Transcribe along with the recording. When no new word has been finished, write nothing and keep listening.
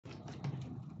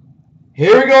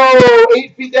Here we go.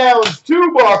 8 feet down.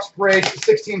 2-box break.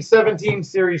 16-17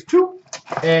 Series 2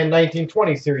 and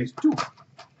 19-20 Series 2.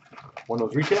 One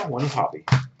was retail, one was hobby.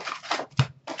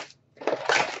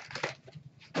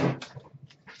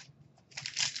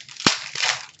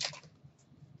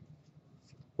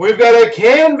 We've got a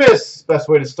canvas. Best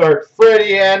way to start.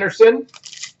 Freddie Anderson.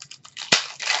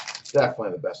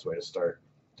 Definitely the best way to start.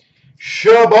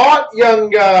 Shabbat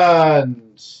Young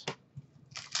Guns.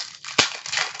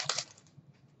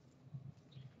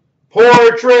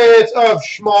 Portraits of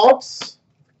Schmaltz.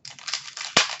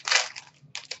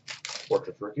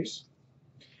 Portraits rookies.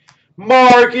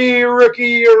 Marquee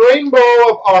Rookie Rainbow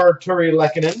of Arturi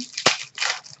Lehkonen.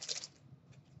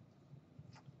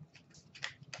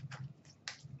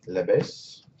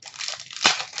 Lebes.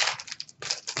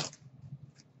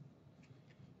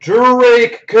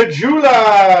 Drake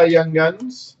Kajula Young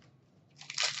Guns.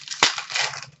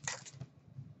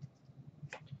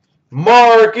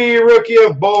 Marquee Rookie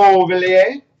of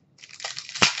Beauvilliers.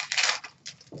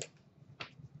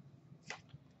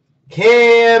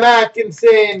 Cam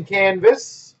Atkinson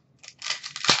Canvas.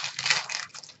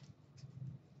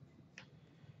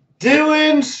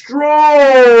 Dylan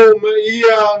Strome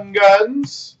Young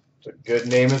Guns. It's a good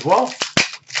name as well.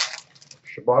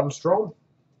 Shabbat and Strome.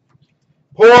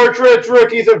 Portraits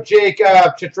Rookies of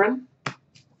Jacob Chitrin.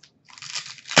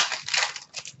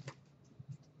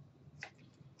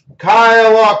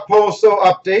 Kyle Okposo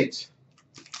update.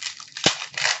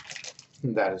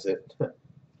 And that is it.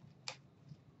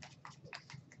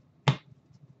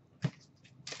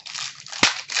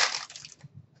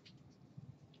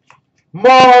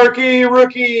 Marquee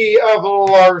Rookie of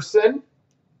Larson.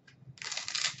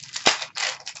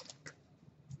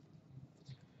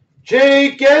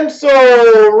 Jake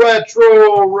Gensel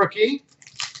Retro Rookie.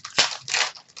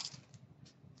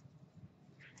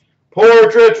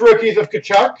 Portraits Rookies of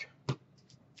Kachuk.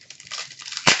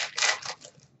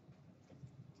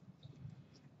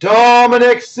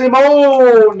 Dominic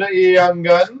Simone Young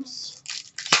Guns.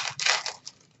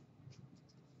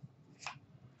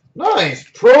 Nice.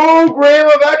 Program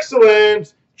of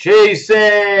Excellence.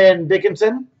 Jason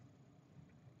Dickinson.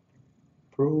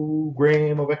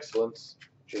 Program of Excellence.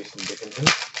 Jason Dickinson.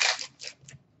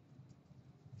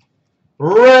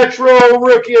 Retro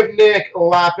Rookie of Nick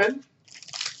Lappin.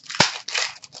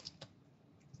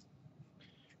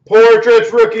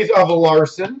 Portraits Rookies of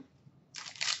Larson.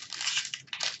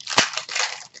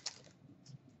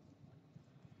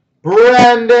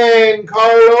 Brandon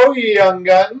Carlo Young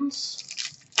Guns.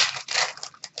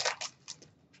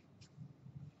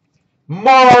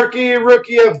 Marquee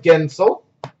Rookie of Gensel.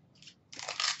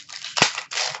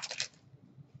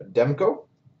 Demko.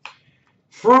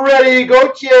 Freddie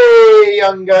Gauthier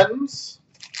Young Guns.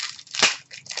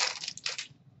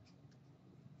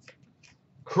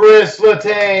 Chris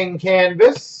Letang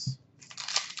Canvas.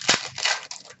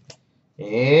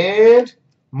 And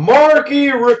Marquee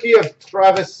Rookie of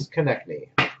Travis Konechny.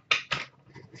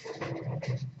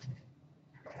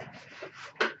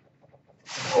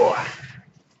 Oh.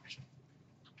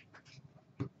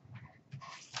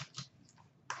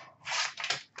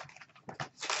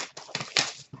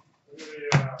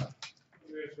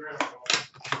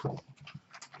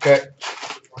 Okay.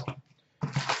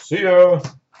 See ya.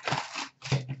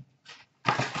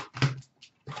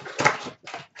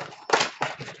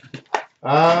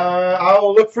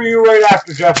 I'll look for you right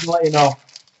after, Jeff, and let you know.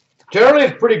 Generally,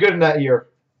 it's pretty good in that year.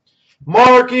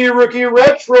 Marquee Rookie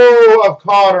Retro of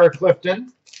Connor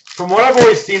Clifton. From what I've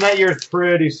always seen that year, it's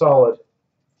pretty solid.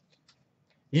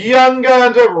 Young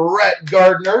Guns of Rhett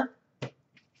Gardner.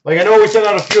 Like, I know we sent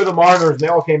out a few of the Mariners, and they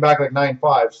all came back like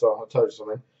 9.5, so I'll tell you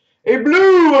something. A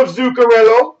blue of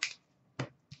Zuccarello.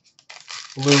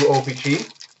 Blue OPG.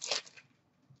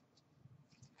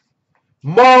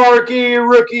 Marquee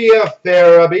Rookie of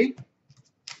Farabee.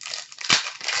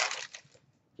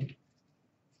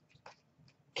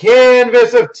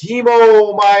 Canvas of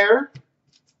Timo Meyer.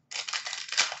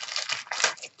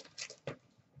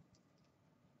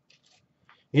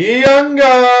 Young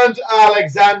Guns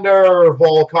Alexander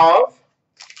Volkov.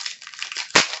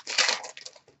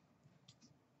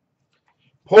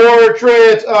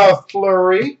 Portrait of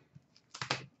Fleury.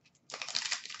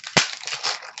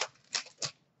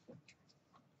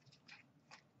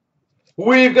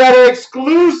 We've got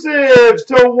exclusives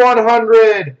to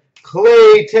 100,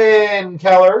 Clayton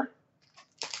Keller.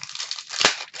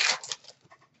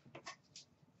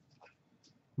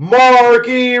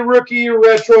 Marquee Rookie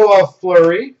Retro of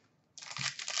Fleury.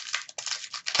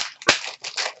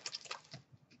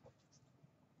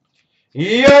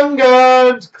 Young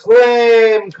Guns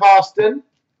Clem Costin.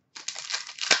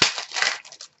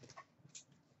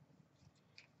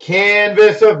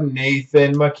 Canvas of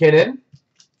Nathan McKinnon.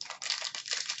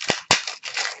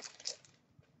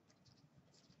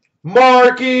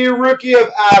 Marquee rookie of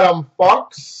Adam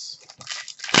Fox.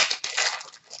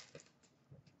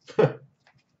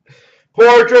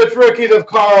 Portraits rookies of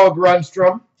Carl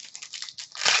Grunstrom.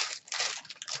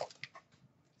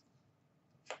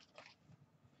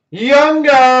 Young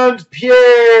Guns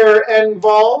Pierre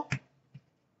Engvall.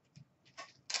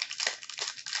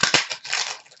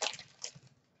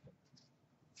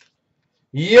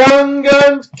 Young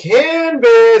Guns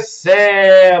Canvas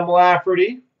Sam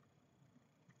Lafferty.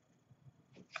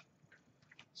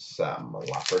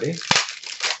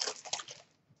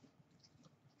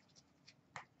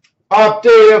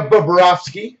 Update of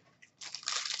Bobrovsky.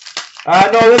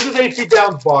 No, this is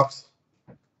Eightfeetdown's box.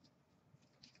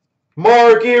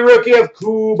 Marquee rookie of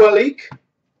Kubalik.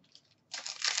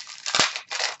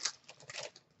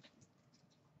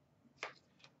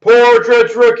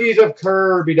 Portraits rookies of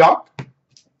Kirby Doc.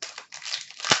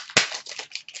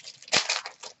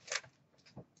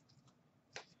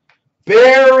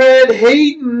 Barrett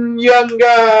Hayton Young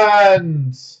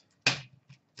Guns.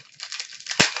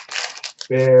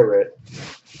 Barrett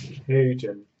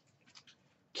Hayton.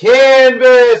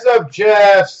 Canvas of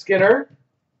Jeff Skinner.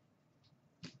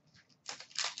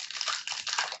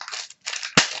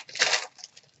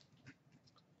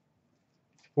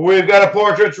 We've got a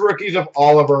Portraits rookies of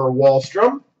Oliver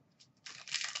Wahlstrom.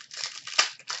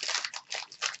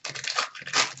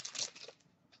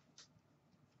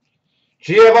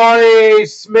 Giovanni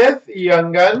Smith,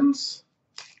 Young Guns.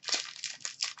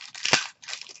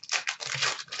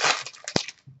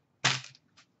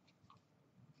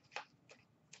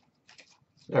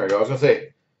 There we go. I was going to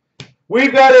say,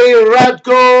 we've got a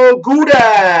Radko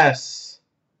Gudas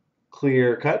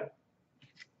clear cut.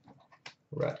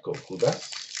 Radko Gudas.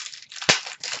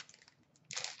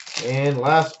 And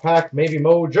last pack, maybe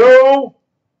Mojo,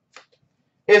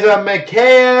 is a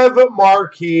McCabe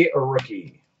Marquee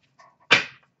rookie.